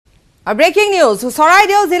breaking news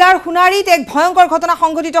Charaideo জিলাৰ সোণাৰীত এক ভয়ংকৰ ঘটনা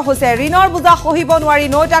সংঘটিত হৈছে ঋণৰ বুজা সহিব নোৱাৰি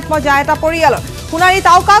নৈত আত্মহত্যা এটা পৰিয়াল সোণাৰী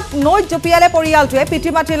তাউকাক নৈত জপিয়ালে পৰিয়ালটোৱে পিতৃ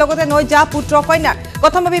মাতৃৰ লগতে নৈত যা পুত্ৰ কন্যা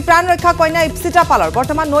প্ৰথমভাৱে প্ৰাণ ৰক্ষা কন্যা ইপসিতা পালৰ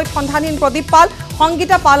বৰ্তমান নৈত সন্ধানহীন প্ৰদীপ পাল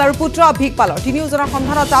সংগীতা পাল আৰু পুত্ৰ অভিক পালৰ তিনিওজনৰ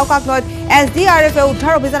সন্ধানত তাউকাক নৈত SDRFে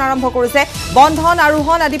উদ্ধাৰ অভিযান আৰম্ভ কৰিছে বন্ধন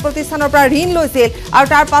আৰোহণ আদি প্ৰতিষ্ঠানৰ পৰা ঋণ লৈছিল আৰু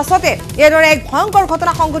তাৰ পাছতে এদৰে এক ভয়ংকৰ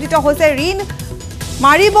ঘটনা সংঘটিত হৈছে ঋণ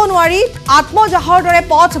মাৰিব নোৱাৰি আত্মজাহৰ দৰে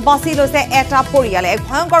পথ বাছি লৈছে এটা পৰিয়ালে এক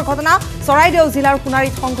ভয়ংকৰ ঘটনা চৰাইদেউ জিলাৰ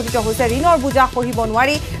সোণাৰীত সংঘটিত হৈছে ঋণৰ বুজা সহিব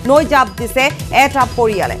নোৱাৰি নৈ জাপ দিছে এটা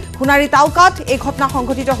পৰিয়ালে সোণাৰী তাউকাত এই ঘটনা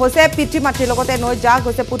সংঘটিত হৈছে পিতৃ মাতৃৰ লগতে নৈ যা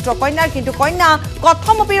গৈছে পুত্ৰ কন্যাৰ কিন্তু কন্যা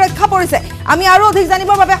কথমপি ৰক্ষা পৰিছে আমি আৰু অধিক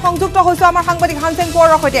জানিবৰ বাবে সংযুক্ত হৈছো আমাৰ সাংবাদিক হানসেং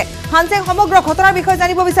কোৰৰ সৈতে হানসেং সমগ্ৰ ঘটনাৰ বিষয়ে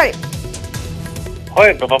জানিব বিচাৰি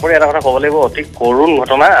হয় বাপুৰে এটা কথা ক'ব লাগিব অতি কৰুণ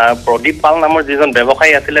ঘটনা প্ৰদীপ পাল নামৰ যিজন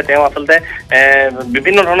ব্যৱসায়ী আছিলে তেওঁ আচলতে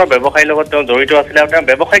বিভিন্ন ধৰণৰ ব্যৱসায়ীৰ লগত তেওঁ জড়িত আছিলে আৰু তেওঁ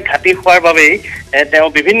ব্যৱসায়িক ঘাটি হোৱাৰ বাবেই তেওঁ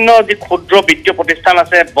বিভিন্ন যি ক্ষুদ্ৰ বিত্তীয় প্ৰতিষ্ঠান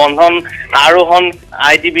আছে বন্ধন আৰোহণ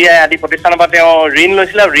IDBI আদি প্ৰতিষ্ঠানৰ পৰা তেওঁ ঋণ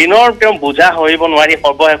লৈছিলে আৰু ঋণৰ তেওঁ বুজা সহিব নোৱাৰি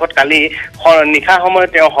সৰ্বশেষত কালি নিশা সময়ত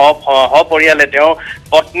তেওঁ পৰিয়ালে তেওঁ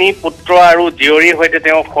পত্নী পুত্ৰ আৰু জীয়ৰীৰ সৈতে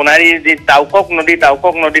তেওঁ সোণাৰীৰ যি তাউকক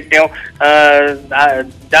নদীত তেওঁ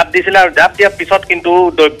জাপ দিছিলে আৰু জাপ দিয়াৰ পিছত কিন্তু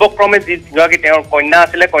দৈব্যক্ৰমে যিগৰাকী তেওঁৰ কন্যা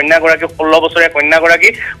আছিলে কন্যাগৰাকী 16 বছৰীয়া কন্যাগৰাকী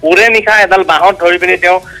উৰে নিশা এডাল বাঁহত ধৰি পিনি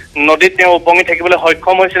তেওঁ নদীত তেওঁ উপঙি থাকিবলৈ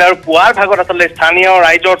সক্ষম হৈছিল আৰু পুৱাৰ ভাগত আচলতে স্থানীয়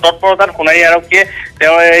ৰাইজৰ তৎপৰতাত সোণাৰী আৰক্ষীয়ে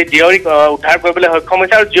তেওঁ এই জীয়ৰীক উদ্ধাৰ কৰিবলৈ সক্ষম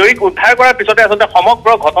হৈছে আৰু জীয়ৰীক উদ্ধাৰ কৰাৰ পিছতে আচলতে সমগ্ৰ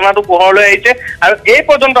ঘটনাটো পোহৰলৈ আহিছে আৰু এই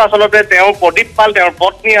পৰ্যন্ত আচলতে তেওঁ প্ৰদীপ পাল তেওঁৰ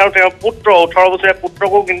পত্নী আৰু তেওঁৰ পুত্ৰ 18 বছৰীয়া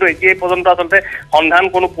পুত্ৰকো কিন্তু এই পৰ্যন্ত আচলতে সন্ধান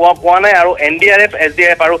কোনো পোৱা নাই আৰু NDRF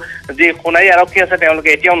SDRF আৰু যি সোণাৰী আৰক্ষী আছে তেওঁলোকে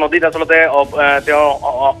এতিয়াও নদীত আচলতে তেওঁ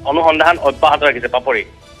অনুসন্ধান অব্যাহত ৰাখিছে পাপৰি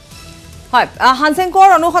হয় হানসেংকৰ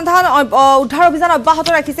অনুসন্ধান উদ্ধাৰ অভিযান অব্যাহত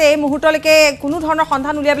ৰাখিছে এই মুহূৰ্তলৈকে কোনো ধৰণৰ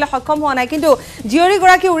সন্ধান উলিয়াবলৈ সক্ষম হোৱা নাই কিন্তু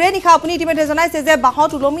জীয়ৰীগৰাকী উৰে নিশা আপুনি ইতিমধ্যে জনাইছে যে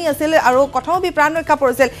বাহত উলমি আছিল আৰু কথমপি প্ৰাণ ৰক্ষা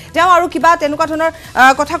পৰিছিল তেওঁ আৰু কিবা তেনেকুৱা ধৰণৰ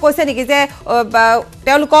কথা কৈছে নেকি যে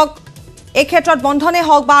তেওঁলোকক এই ক্ষেত্ৰত বন্ধনে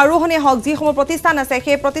হওক বা আৰোহণে হওক যিসমূহ প্ৰতিষ্ঠান আছে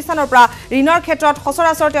সেই প্ৰতিষ্ঠানৰ পৰা ঋণৰ ক্ষেত্ৰত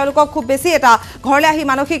সচৰাচৰ তেওঁলোকক খুব বেছি এটা ঘৰলৈ আহি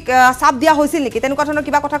মানসিক চাপ দিয়া হৈছিল নেকি তেনেকুৱা ধৰণৰ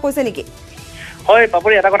কিবা কথা কৈছে নেকি হয়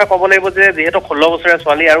পাপৰি এটা কথা ক'ব লাগিব যে যেহেতু 16 বছৰীয়া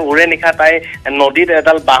ছোৱালী আৰু উৰে নিশা তাই নদীত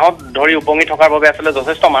এডাল বাঁহত ধৰি উপঙি থকাৰ বাবে আচলতে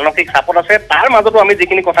যথেষ্ট মানসিক চাপত আছে তাৰ মাজতো আমি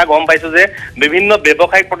যিখিনি কথা গম পাইছো যে বিভিন্ন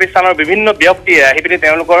ব্যৱসায়িক প্ৰতিষ্ঠানৰ বিভিন্ন ব্যক্তি আহি পিনি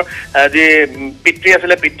তেওঁলোকৰ যি পিতৃ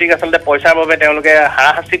আছিলে পিতৃক আচলতে পইচাৰ বাবে তেওঁলোকে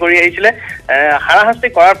হাৰাশাস্তি কৰি আহিছিলে হাৰাশাস্তি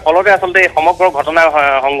কৰাৰ ফলতে আচলতে এই সমগ্ৰ ঘটনা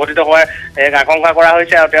সংঘটিত হোৱাৰ এক আশংকা কৰা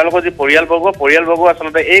হৈছে আৰু তেওঁলোকৰ যি পৰিয়ালবৰ্গ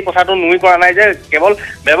আচলতে এই কথাটো নুই কৰা নাই যে কেৱল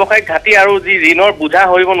ব্যৱসায়িক ঘাটি আৰু যি ঋণৰ বুজা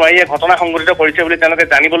সহিব নোৱাৰি এই ঘটনা সংঘটিত কৰিছে বুলি তেওঁলোকে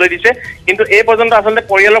জানিবলৈ দিছে কিন্তু এই পৰ্যন্ত আচলতে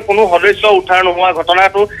পৰিয়ালৰ কোনো সদস্য উদ্ধাৰ নোহোৱা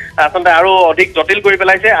ঘটনাটো আচলতে আৰু অধিক জটিল কৰি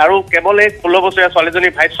পেলাইছে আৰু কেৱল এই 16 বছৰীয়া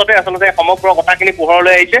ছোৱালীজনীৰ ভাষ্যতে আচলতে সমগ্ৰ কথাখিনি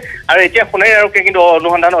পোহৰলৈ আহিছে আৰু এতিয়া সোণাৰী আৰক্ষীয়ে কিন্তু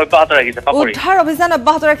অনুসন্ধান অব্যাহত ৰাখিছে উদ্ধাৰ অভিযান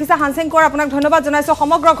অব্যাহত ৰাখিছে হানসেং কোৰ আপোনাক ধন্যবাদ জনাইছো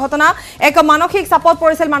সমগ্ৰ ঘটনা এক মানসিক চাপত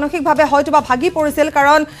পৰিছিল মানসিকভাৱে হয়তো বা ভাগি পৰিছিল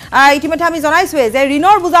কাৰণ ইতিমধ্যে আমি জনাইছোৱে যে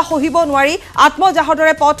ঋণৰ বুজা সহিব নোৱাৰি আত্মজাহৰ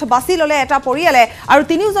দৰে পথ বাছি ললে এটা পৰিয়ালে আৰু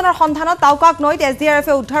তিনিওজনৰ সন্ধানত তাউকাক নৈত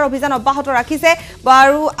SDRFে উদ্ধাৰ অভিযান অব্যাহত ৰাখিছে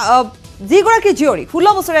আৰু যিগৰাকী জীয়ৰী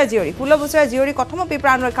 16 বছৰীয়া জীয়ৰী কথমপি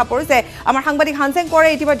প্ৰাণ ৰক্ষা পৰিছে আমাৰ সাংবাদিক হানসেং কোৰে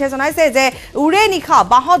ইতিমধ্যে জনাইছে যে উৰে নিশা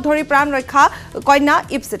বাঁহত ধৰি প্ৰাণ ৰক্ষা কন্যা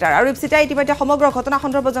ইপসিতাৰ আৰু ইপসিতা ইতিমধ্যে সমগ্ৰ ঘটনা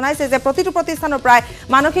সন্দৰ্ভত জনাইছে যে প্ৰতিটো প্ৰতিষ্ঠানৰ প্ৰায়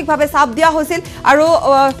মানসিকভাৱে চাপ দিয়া হৈছিল আৰু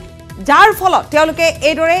যাৰ ফলত তেওঁলোকে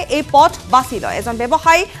এইদৰে এই পথ বাছি লয় এজন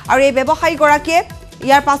ব্যৱসায়ী আৰু এই ব্যৱসায়ীগৰাকীয়ে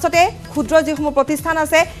ইয়াৰ পাছতে ক্ষুদ্ৰ যিসমূহ প্ৰতিষ্ঠান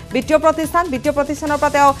আছে বিত্তীয় প্ৰতিষ্ঠানৰ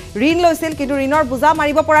পৰা তেওঁ ঋণ লৈছিল কিন্তু ঋণৰ বুজা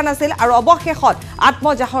মাৰিব পৰা নাছিল আৰু অৱশেষত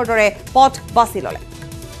আত্মজাহৰ দৰে পথ বাছি ললে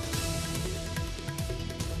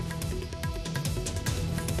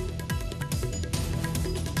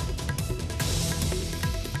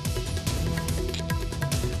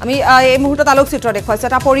আমি এই মুহূৰ্তত আলোকচিত্ৰ দেখুৱাইছো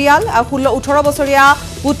এটা পৰিয়াল 18 বছৰীয়া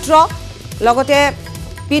পুত্ৰ লগতে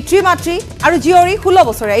পিতৃ মাতৃ আৰু জীয়ৰী 16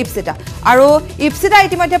 বছৰীয়া ইপসিতা আৰু ইপসিতা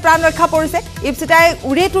ইতিমধ্যে প্ৰাণ ৰক্ষা পৰিছে ইপসিতাই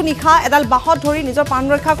উৰেটো নিশা এডাল বাঁহত ধৰি নিজৰ প্ৰাণ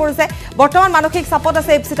ৰক্ষা কৰিছে বৰ্তমান মানসিক চাপত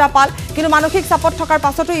আছে ইপসিতা পাল কিন্তু মানসিক চাপত থকাৰ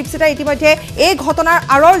পাছতো ইপসিতা ইতিমধ্যে এই ঘটনাৰ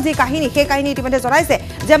আৰৰ যি কাহিনী সেই কাহিনী ইতিমধ্যে জনাইছে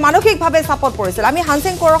যে মানসিকভাৱে চাপত পৰিছিল আমি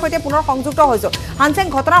হানসেং কোৰৰ সৈতে পুনৰ সংযুক্ত হৈছো হানসেং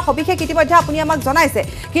ঘটনাৰ সবিশেষ ইতিমধ্যে আপুনি আমাক জনাইছে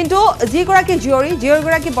কিন্তু যিগৰাকী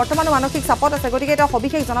জীয়ৰীগৰাকী বৰ্তমান মানসিক চাপত আছে গতিকে এটা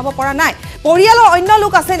সবিশেষ জনাব পৰা নাই পৰিয়ালৰ অন্য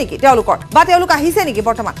লোক আছে নেকি তেওঁলোকৰ বা তেওঁলোক আহিছে নেকি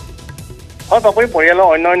বৰ্তমান হয় বাপুৰি পৰিয়ালৰ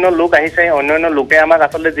অন্য লোক আহিছে অন্য লোকে আমাক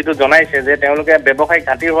আচলতে যিটো জনাইছে যে তেওঁলোকে ব্যৱসায়িক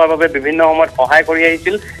ঘাটি হোৱাৰ বাবে বিভিন্ন সময়ত সহায় কৰি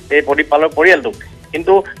আহিছিল এই প্ৰদীপ পালৰ পৰিয়ালটোক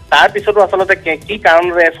কিন্তু তাৰ পিছতো আচলতে কি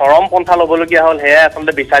কাৰণৰে চৰম পন্থা ল'বলগীয়া হ'ল সেয়া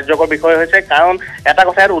আচলতে বিচাৰ্যকৰ বিষয় হৈছে কাৰণ এটা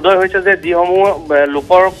কথা ইয়াত উদয় হৈছে যে যিসমূহ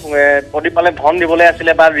লোকৰ প্ৰতিপালে ধন দিবলৈ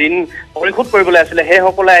আছিলে বা ঋণ পৰিশোধ কৰিবলৈ আছিলে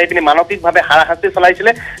সেইসকলে আহি পিনি মানসিকভাৱে হাৰাশাস্তি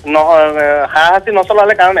চলাইছিলে হাৰাশাস্তি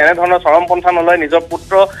নচলালে কাৰণ এনেধৰণৰ চৰম পন্থা নলয় নিজৰ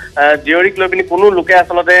পুত্ৰ জীয়ৰীক লৈ পিনি কোনো লোকে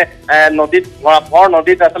আচলতে নদীত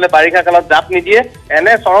নদীত আচলতে বাৰিষা কালত জাপ নিদিয়ে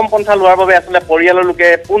এনে চৰম পন্থা লোৱাৰ বাবে আচলতে পৰিয়ালৰ লোকে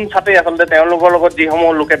পোনছাটেই আচলতে তেওঁলোকৰ লগত যিসমূহ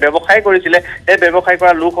লোকে ব্যৱসায় কৰিছিলে সেই ব্যৱসায়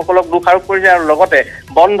কৰা লোকসকলক দোষ আৰোপ কৰিছে আৰু লগতে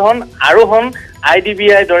বন্ধন আৰোহণ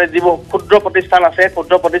IDBI দৰে যিবোৰ ক্ষুদ্ৰ প্ৰতিষ্ঠান আছে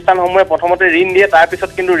ক্ষুদ্ৰ প্ৰতিষ্ঠানসমূহে প্ৰথমতে ঋণ দিয়ে তাৰ পিছত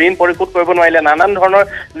কিন্তু ঋণ পৰিশোধ কৰিব নোৱাৰিলে নানান ধৰণৰ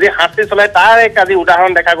যি শাস্তি চলাই তাৰ এক আজি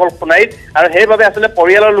উদাহৰণ দেখা গ'ল সোণাৰীত আৰু সেইবাবে আচলতে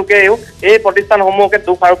পৰিয়ালৰ লোকেও এই প্ৰতিষ্ঠানসমূহকে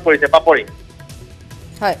দোষ আৰোপ কৰিছে পাপৰি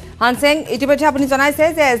হয় হানসেং ইতিমধ্যে আপুনি জনাইছে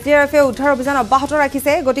যে SDRF উদ্ধাৰ অভিযান অব্যাহত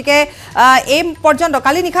ৰাখিছে গতিকে এই পৰ্যন্ত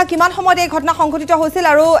কালি নিশা কিমান সময়ত এই ঘটনা সংঘটিত হৈছিল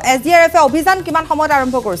আৰু SDRF অভিযান কিমান সময়ত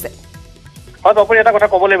আৰম্ভ কৰিছে হয় বাপুৰি এটা কথা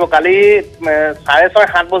ক'ব লাগিব কালি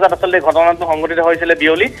 6:30-7 বজাত আচলতে ঘটনাটো সংঘটিত হৈছিলে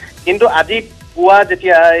বিয়লি কিন্তু আজি পুৱা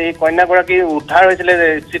যেতিয়া এই কন্যাগৰাকী উদ্ধাৰ হৈছিলে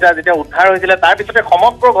চিতা যেতিয়া উদ্ধাৰ হৈছিলে তাৰ পিছতে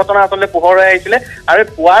সমগ্ৰ ঘটনা আচলতে পোহৰলৈ আহিছিলে আৰু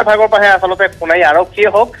পুৱাৰ ভাগৰ পৰাহে আচলতে সোণাৰী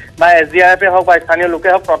আৰক্ষীয়ে হওক বা SDRF হওক বা স্থানীয় লোকে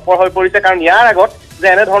হওক তৎপৰ হৈ পৰিছে কাৰণ ইয়াৰ আগত যে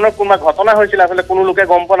এনেধৰণৰ কোনোবা ঘটনা হৈছিল আচলতে কোনো লোকে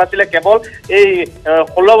গম পোৱা নাছিলে কেৱল এই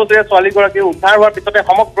 16 বছৰীয়া ছোৱালীগৰাকী উদ্ধাৰ হোৱাৰ পিছতে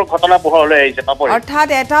সমগ্ৰ ঘটনা পোহৰলৈ আহিছে অৰ্থাৎ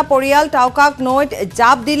এটা পৰিয়াল টাউকাক নৈত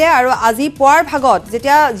জাপ দিলে আৰু আজি পুৱাৰ ভাগত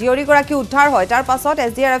যেতিয়া জীয়ৰীগৰাকী উদ্ধাৰ হয় তাৰ পাছত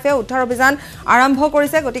SDRF উদ্ধাৰ অভিযান আৰম্ভ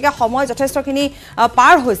কৰিছে গতিকে সময় যথেষ্টখিনি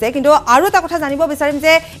পাৰ হৈছে কিন্তু আৰু এটা কথা জানিব বিচাৰিম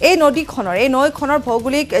যে এই নৈখনৰ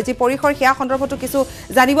ভৌগোলিক যি পৰিসৰ সেয়া সন্দৰ্ভতো কিছু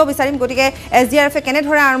জানিব বিচাৰিম গতিকে SDRF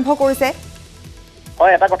কেনেধৰণে আৰম্ভ কৰিছে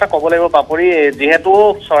হয় এটা কথা ক'ব লাগিব পাপৰি যেহেতু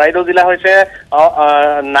চৰাইদেউ জিলা হৈছে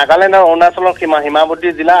নাগালেণ্ড আৰু অৰুণাচলৰ সীমাৱৰ্তী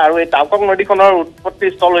জিলা আৰু এই টাউকক নদীখনৰ উৎপত্তি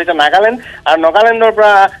স্থল হৈছে নাগালেণ্ড আৰু নাগালেণ্ডৰ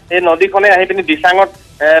পৰা এই নদীখনে আহি পিনি দিচাঙত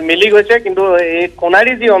মিলি গৈছে কিন্তু এই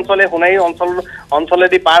সোণাৰী যি অঞ্চলে সোণাৰী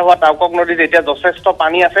অঞ্চলেদি পাৰ হোৱা টাউকক নদীত এতিয়া যথেষ্ট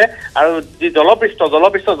পানী আছে আৰু যি জলপৃষ্ঠ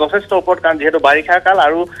যথেষ্ট ওপৰত কাৰণ যিহেতু বাৰিষা কাল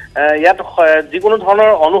আৰু ইয়াত যিকোনো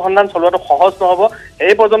ধৰণৰ অনুসন্ধান চলোৱাটো সহজ নহ'ব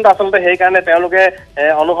এই পৰ্যন্ত আচলতে সেইকাৰণে তেওঁলোকে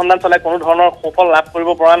অনুসন্ধান চলাই কোনো ধৰণৰ সুফল লাভ কৰিব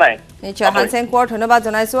পৰা নাই নিশ্চয় হানসেং কোঁৱৰ ধন্যবাদ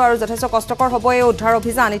জনাইছো আৰু যথেষ্ট কষ্টকৰ হ'ব এই উদ্ধাৰ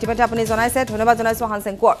অভিযান ইতিমধ্যে আপুনি জনাইছে ধন্যবাদ জনাইছো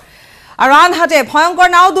হানসেং কোঁৱৰ আৰু আনহাতে ভয়ংকৰ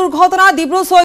নাও দুৰ্ঘটনা ডিব্ৰু